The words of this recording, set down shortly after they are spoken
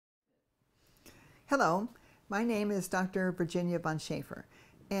Hello, my name is Dr. Virginia von Schaefer,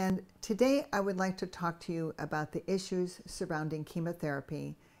 and today I would like to talk to you about the issues surrounding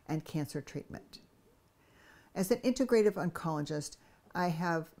chemotherapy and cancer treatment. As an integrative oncologist, I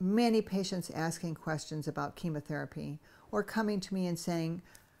have many patients asking questions about chemotherapy or coming to me and saying,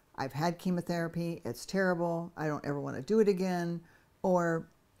 I've had chemotherapy, it's terrible, I don't ever want to do it again, or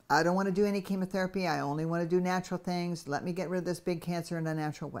I don't want to do any chemotherapy, I only want to do natural things, let me get rid of this big cancer in a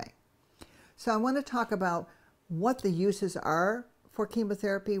natural way. So I want to talk about what the uses are for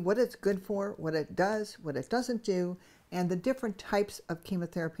chemotherapy, what it's good for, what it does, what it doesn't do, and the different types of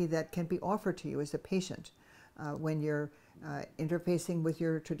chemotherapy that can be offered to you as a patient when you're interfacing with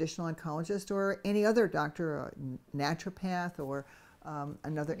your traditional oncologist or any other doctor, a naturopath, or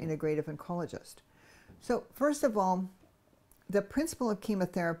another integrative oncologist. So first of all, the principle of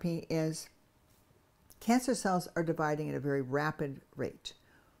chemotherapy is cancer cells are dividing at a very rapid rate,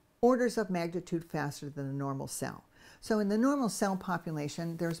 orders of magnitude faster than a normal cell. So in the normal cell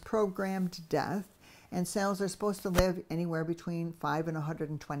population, there's programmed death, and cells are supposed to live anywhere between 5 and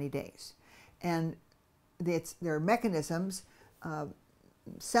 120 days. And there are mechanisms,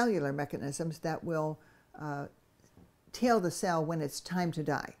 cellular mechanisms, that will tell the cell when it's time to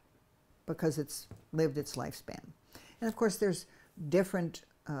die because it's lived its lifespan. And of course, there's different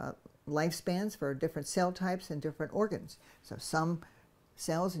lifespans for different cell types and different organs. So some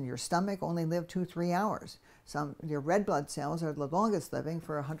cells in your stomach only live 2-3 hours. Your red blood cells are the longest living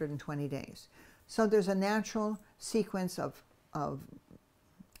for 120 days. So there's a natural sequence of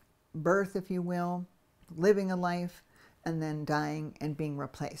birth, if you will, living a life, and then dying and being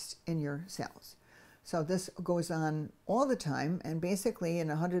replaced in your cells. So this goes on all the time, and basically in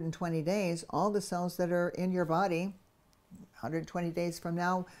 120 days, all the cells that are in your body, 120 days from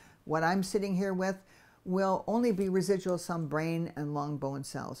now, what I'm sitting here with, will only be residual some brain and long bone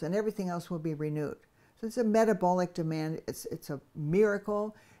cells, and everything else will be renewed. So it's a metabolic demand, it's a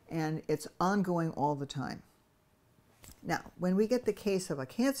miracle, and it's ongoing all the time. Now, when we get the case of a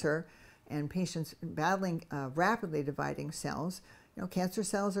cancer and patients battling rapidly dividing cells, cancer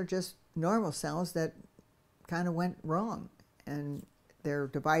cells are just normal cells that kind of went wrong, and they're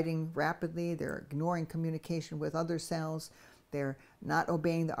dividing rapidly, they're ignoring communication with other cells, they're not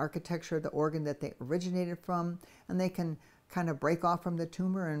obeying the architecture of the organ that they originated from, and they can kind of break off from the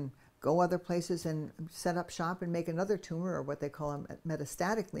tumor and go other places and set up shop and make another tumor, or what they call a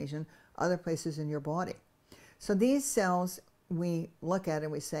metastatic lesion, other places in your body. So these cells we look at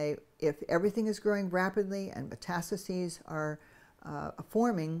and we say, if everything is growing rapidly and metastases are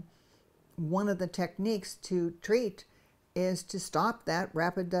forming, one of the techniques to treat is to stop that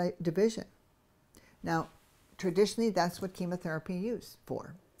rapid division. Now, traditionally, that's what chemotherapy is used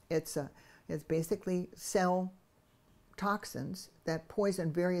for. It's basically cell toxins that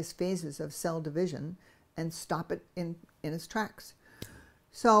poison various phases of cell division and stop it in its tracks.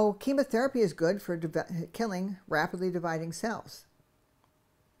 So chemotherapy is good for killing rapidly dividing cells.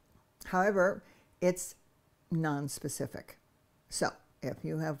 However, it's non-specific. So if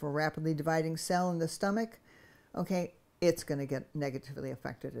you have a rapidly dividing cell in the stomach, okay, it's going to get negatively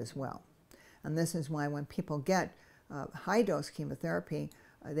affected as well. And this is why when people get high-dose chemotherapy,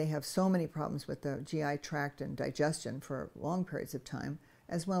 they have so many problems with the GI tract and digestion for long periods of time,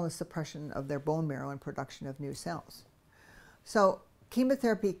 as well as suppression of their bone marrow and production of new cells. So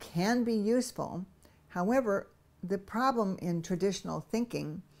chemotherapy can be useful. However, the problem in traditional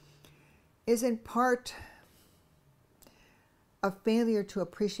thinking is in part a failure to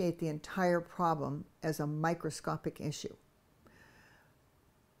appreciate the entire problem as a microscopic issue.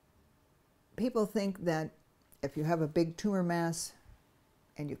 People think that if you have a big tumor mass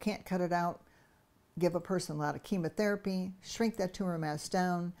and you can't cut it out, give a person a lot of chemotherapy, shrink that tumor mass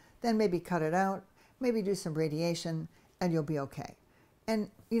down, then maybe cut it out, maybe do some radiation, and you'll be okay. And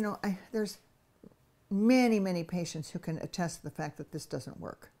there's many patients who can attest to the fact that this doesn't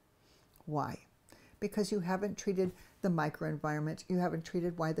work. Why? Because you haven't treated the microenvironment, you haven't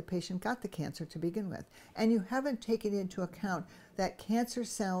treated why the patient got the cancer to begin with, and you haven't taken into account that cancer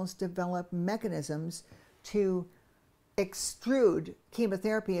cells develop mechanisms to extrude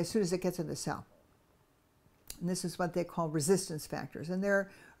chemotherapy as soon as it gets in the cell. And this is what they call resistance factors. And there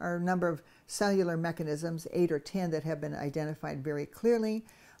are a number of cellular mechanisms, 8 or 10, that have been identified very clearly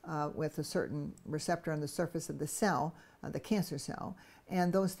with a certain receptor on the surface of the cell, the cancer cell,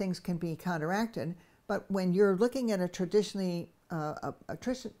 and those things can be counteracted. But when you're looking at a traditional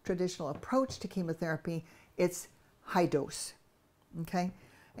approach to chemotherapy, it's high dose, okay?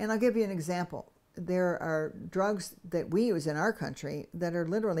 And I'll give you an example. There are drugs that we use in our country that are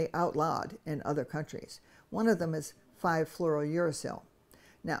literally outlawed in other countries. One of them is 5-fluorouracil.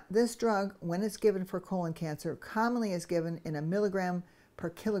 Now, this drug, when it's given for colon cancer, commonly is given in a milligram per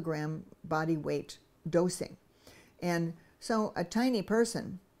kilogram body weight dosing. And so a tiny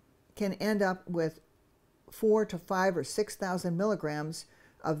person can end up with 4 to 5 or 6,000 milligrams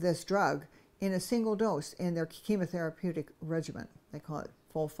of this drug in a single dose in their chemotherapeutic regimen. They call it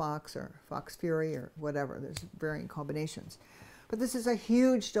FOLFOX or Fox Fury or whatever. There's varying combinations. But this is a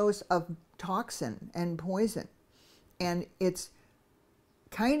huge dose of toxin and poison. And it's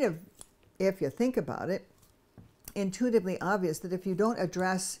kind of, if you think about it, intuitively obvious that if you don't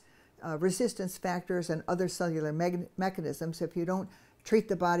address resistance factors and other cellular mechanisms, if you don't treat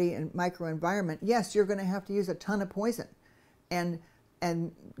the body and microenvironment, yes, you're going to have to use a ton of poison and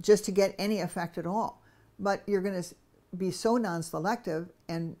just to get any effect at all. But you're going to be so non-selective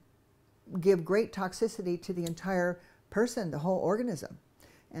and give great toxicity to the entire person, the whole organism.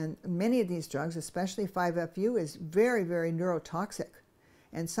 And many of these drugs, especially 5-FU, is very, very neurotoxic.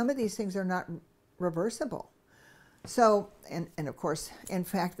 And some of these things are not reversible. So, and of course, in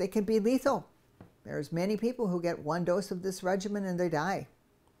fact, they can be lethal. There's many people who get one dose of this regimen and they die.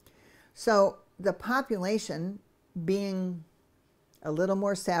 So the population, being a little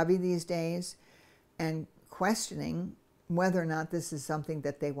more savvy these days and questioning whether or not this is something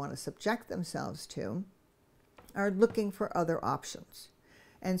that they want to subject themselves to, are looking for other options.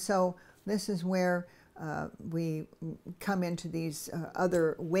 And so this is where we come into these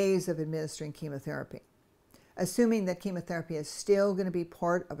other ways of administering chemotherapy. Assuming that chemotherapy is still going to be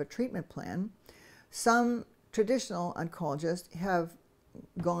part of a treatment plan, some traditional oncologists have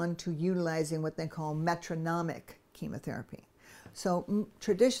gone to utilizing what they call metronomic chemotherapy. So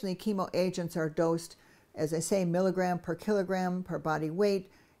traditionally, chemo agents are dosed, as I say, milligram per kilogram per body weight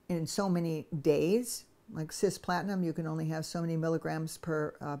in so many days. Like cisplatin, you can only have so many milligrams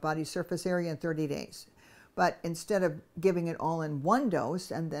per body surface area in 30 days. But instead of giving it all in one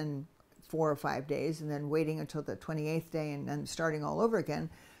dose and then 4 or 5 days and then waiting until the 28th day and then starting all over again,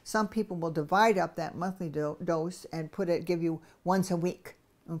 some people will divide up that monthly dose and give you once a week.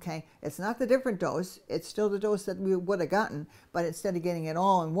 Okay, it's not the different dose, it's still the dose that we would have gotten, but instead of getting it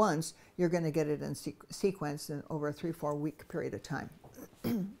all in once, you're going to get it in sequence over a 3-4 week period of time.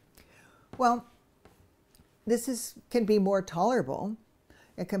 Well, this can be more tolerable,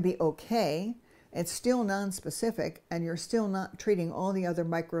 it can be okay, it's still non-specific, and you're still not treating all the other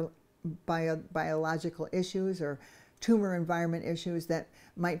biological issues or tumor environment issues that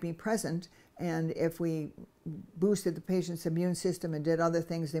might be present. And if we boosted the patient's immune system and did other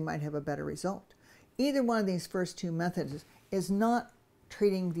things, they might have a better result. Either one of these first two methods is not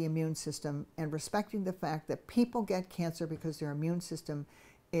treating the immune system and respecting the fact that people get cancer because their immune system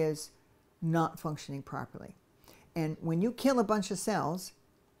is not functioning properly. And when you kill a bunch of cells,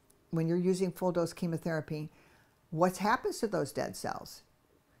 when you're using full dose chemotherapy, what happens to those dead cells?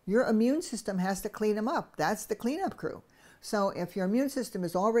 Your immune system has to clean them up. That's the cleanup crew. So if your immune system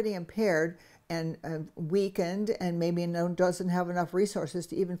is already impaired and weakened and maybe doesn't have enough resources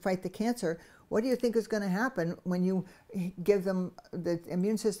to even fight the cancer, what do you think is going to happen when you give them, the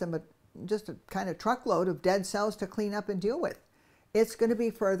immune system, just a kind of truckload of dead cells to clean up and deal with? It's going to be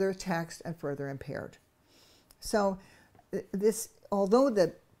further taxed and further impaired. So this, although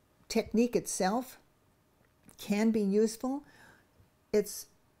the technique itself can be useful, it's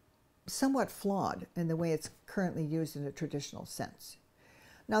somewhat flawed in the way it's currently used in a traditional sense.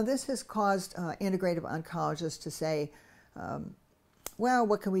 Now, this has caused integrative oncologists to say, well,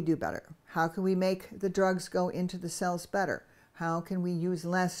 what can we do better? How can we make the drugs go into the cells better? How can we use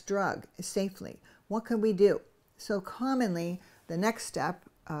less drug safely? What can we do? So commonly, the next step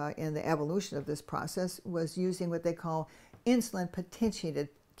in the evolution of this process was using what they call insulin-potentiated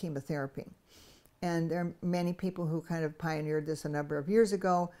chemotherapy. And there are many people who kind of pioneered this a number of years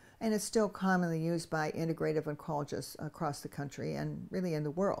ago, and it's still commonly used by integrative oncologists across the country and really in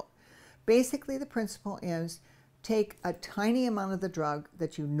the world. Basically, the principle is take a tiny amount of the drug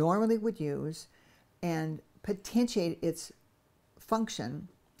that you normally would use and potentiate its function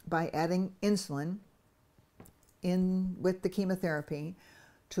by adding insulin in with the chemotherapy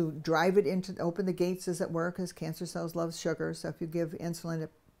to drive it into, open the gates, as it were, because cancer cells love sugar. So if you give insulin,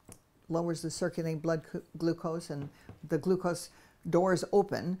 it lowers the circulating blood glucose, and the glucose doors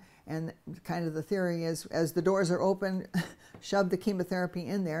open. And kind of the theory is, as the doors are open, shove the chemotherapy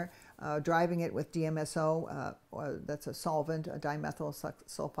in there, driving it with DMSO, that's a solvent, a dimethyl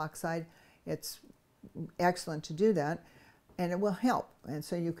sulfoxide. It's excellent to do that, and it will help. And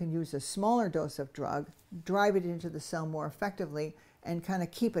so you can use a smaller dose of drug, drive it into the cell more effectively, and kind of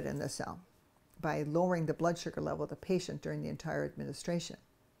keep it in the cell by lowering the blood sugar level of the patient during the entire administration.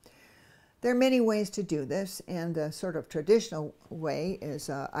 There are many ways to do this, and the sort of traditional way is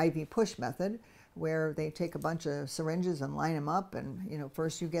IV push method, where they take a bunch of syringes and line them up, and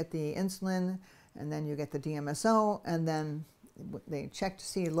first you get the insulin, and then you get the DMSO, and then they check to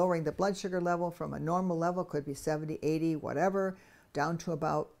see lowering the blood sugar level from a normal level, could be 70, 80, whatever, down to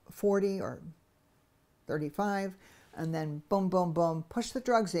about 40 or 35, and then boom, boom, boom, push the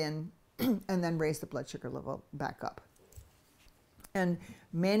drugs in, and then raise the blood sugar level back up. And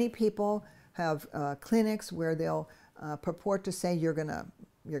many people have clinics where they'll purport to say you're gonna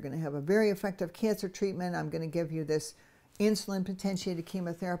have a very effective cancer treatment. I'm going to give you this insulin potentiated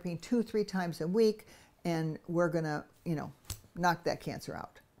chemotherapy 2-3 times a week, and we're going to knock that cancer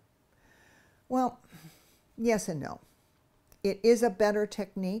out. Well, yes and no. It is a better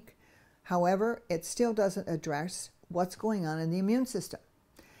technique. However, it still doesn't address what's going on in the immune system.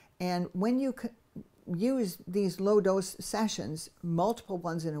 And when you use these low-dose sessions, multiple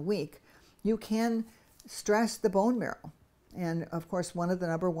ones in a week, you can stress the bone marrow. And of course, one of the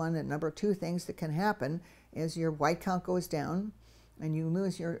number one and number two things that can happen is your white count goes down and you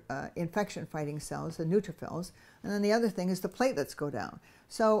lose your infection-fighting cells, the neutrophils. And then the other thing is the platelets go down.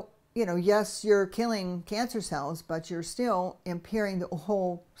 So, yes, you're killing cancer cells, but you're still impairing the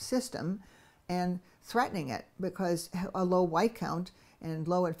whole system and threatening it, because a low white count and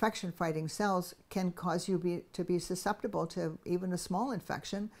low infection-fighting cells can cause you to be susceptible to even a small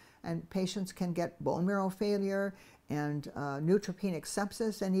infection, and patients can get bone marrow failure and neutropenic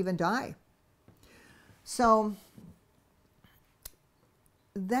sepsis and even die. So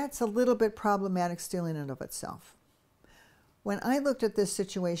that's a little bit problematic still in and of itself. When I looked at this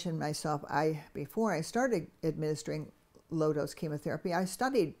situation myself, before I started administering low-dose chemotherapy, I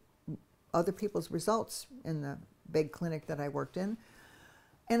studied other people's results in the big clinic that I worked in,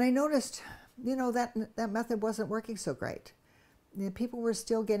 and I noticed, that method wasn't working so great. People were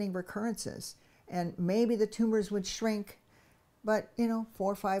still getting recurrences, and maybe the tumors would shrink, but 4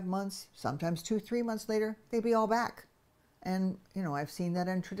 or 5 months, sometimes 2-3 months later, they'd be all back. And I've seen that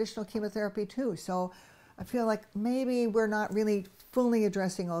in traditional chemotherapy too. So I feel like maybe we're not really fully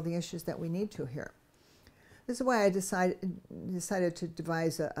addressing all the issues that we need to here. This is why I decided to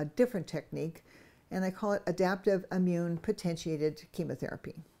devise a different technique, and I call it adaptive immune potentiated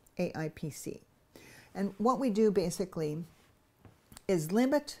chemotherapy, AIPC. And what we do basically is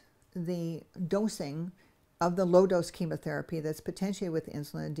limit the dosing of the low-dose chemotherapy that's potentiated with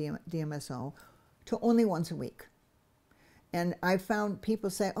insulin and DMSO to only once a week. And I've found people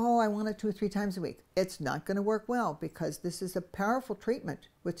say, oh, I want it 2 or 3 times a week. It's not going to work well, because this is a powerful treatment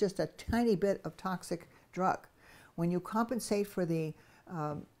with just a tiny bit of toxic drug. When you compensate for the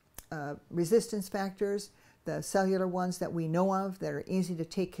resistance factors, the cellular ones that we know of that are easy to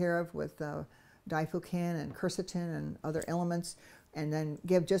take care of with diflucan and quercetin and other elements, and then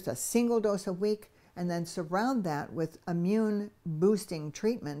give just a single dose a week, and then surround that with immune boosting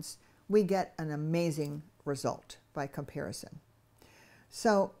treatments, we get an amazing result by comparison.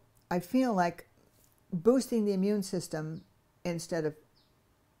 So I feel like boosting the immune system instead of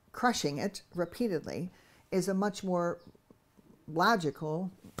crushing it repeatedly is a much more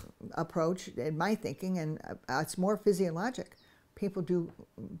logical approach in my thinking, and it's more physiologic. People do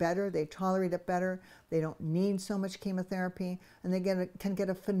better, they tolerate it better, they don't need so much chemotherapy, and they can get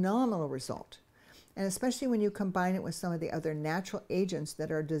a phenomenal result. And especially when you combine it with some of the other natural agents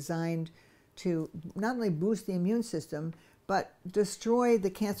that are designed to not only boost the immune system, but destroy the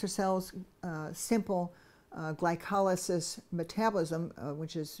cancer cells' simple glycolysis metabolism,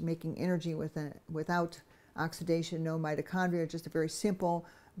 which is making energy without oxidation, no mitochondria, just a very simple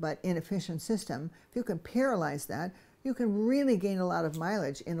but inefficient system. If you can paralyze that, you can really gain a lot of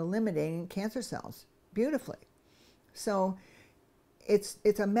mileage in eliminating cancer cells beautifully. So it's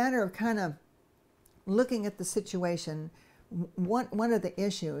a matter of kind of looking at the situation, what are the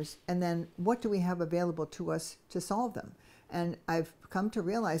issues, and then what do we have available to us to solve them. And I've come to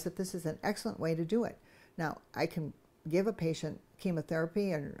realize that this is an excellent way to do it. Now, I can give a patient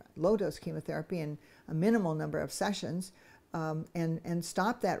chemotherapy and low-dose chemotherapy in a minimal number of sessions, and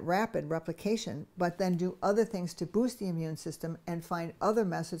stop that rapid replication, but then do other things to boost the immune system and find other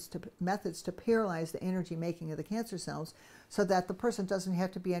methods to paralyze the energy making of the cancer cells, so that the person doesn't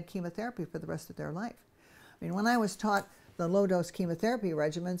have to be on chemotherapy for the rest of their life. I mean, when I was taught the low-dose chemotherapy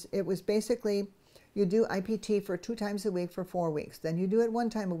regimens, it was basically you do IPT for 2 times a week for 4 weeks, then you do it 1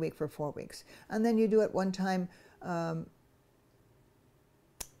 time a week for 4 weeks, and then you do it 1 time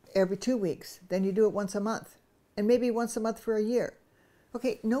every 2 weeks, then you do it once a month, and maybe once a month for a year.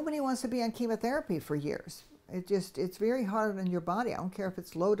 Okay, nobody wants to be on chemotherapy for years. It's very hard on your body. I don't care if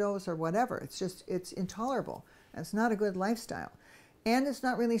it's low dose or whatever. It's intolerable. It's not a good lifestyle. and it's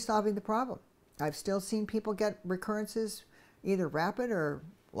not really solving the problem. I've still seen people get recurrences, either rapid or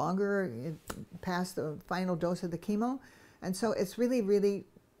longer past the final dose of the chemo, and so it's really, really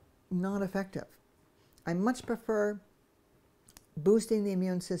not effective. I much prefer boosting the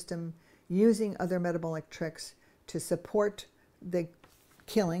immune system, using other metabolic tricks to support the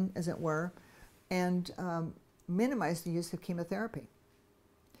killing, as it were, and minimize the use of chemotherapy.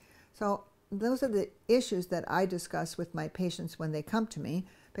 So those are the issues that I discuss with my patients when they come to me,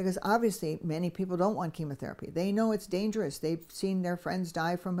 because obviously many people don't want chemotherapy. They know it's dangerous. They've seen their friends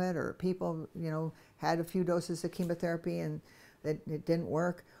die from it, or people, had a few doses of chemotherapy and it didn't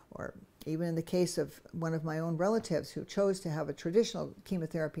work, or even in the case of one of my own relatives who chose to have a traditional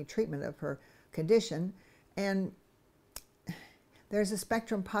chemotherapy treatment of her condition, and there's a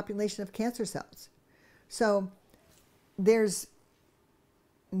spectrum population of cancer cells. So there's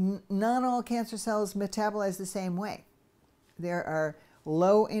not all cancer cells metabolize the same way. There are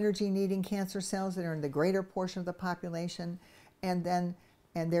low energy needing cancer cells that are in the greater portion of the population, and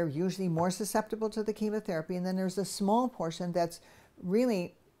they're usually more susceptible to the chemotherapy. And then there's a small portion that's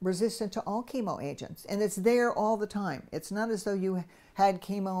really resistant to all chemo agents, and it's there all the time. It's not as though you had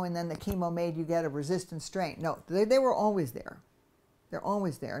chemo and then the chemo made you get a resistant strain. No, they were always there. They're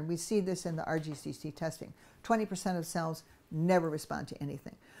always there, and we see this in the RGCC testing. 20% of cells never respond to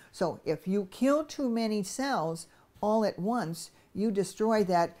anything. So if you kill too many cells all at once, you destroy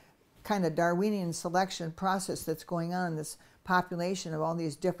that kind of Darwinian selection process that's going on in this population of all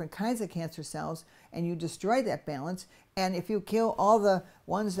these different kinds of cancer cells, and you destroy that balance. And if you kill all the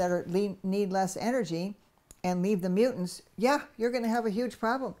ones that need less energy and leave the mutants, yeah, you're going to have a huge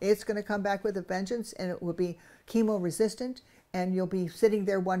problem. It's going to come back with a vengeance, and it will be chemo resistant, and you'll be sitting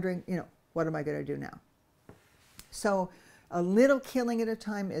there wondering, what am I going to do now? So a little killing at a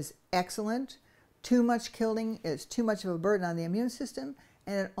time is excellent. Too much killing is too much of a burden on the immune system,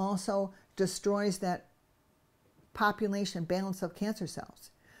 and it also destroys that population balance of cancer cells.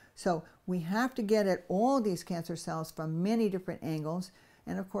 So we have to get at all these cancer cells from many different angles,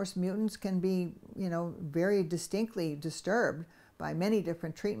 and of course mutants can be, very distinctly disturbed by many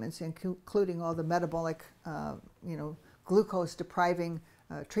different treatments, including all the metabolic, glucose depriving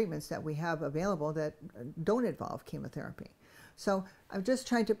treatments that we have available that don't involve chemotherapy. So I've just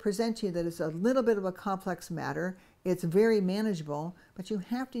tried to present to you that it's a little bit of a complex matter. It's very manageable, but you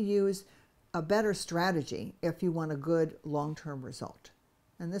have to use a better strategy if you want a good long-term result.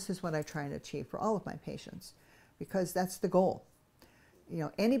 And this is what I try and achieve for all of my patients, because that's the goal.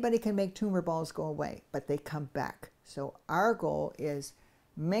 Anybody can make tumor balls go away, but they come back. So our goal is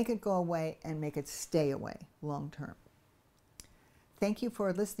make it go away and make it stay away long-term. Thank you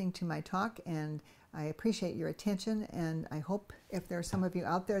for listening to my talk, and I appreciate your attention, and I hope if there are some of you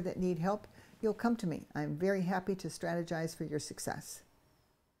out there that need help, you'll come to me. I'm very happy to strategize for your success.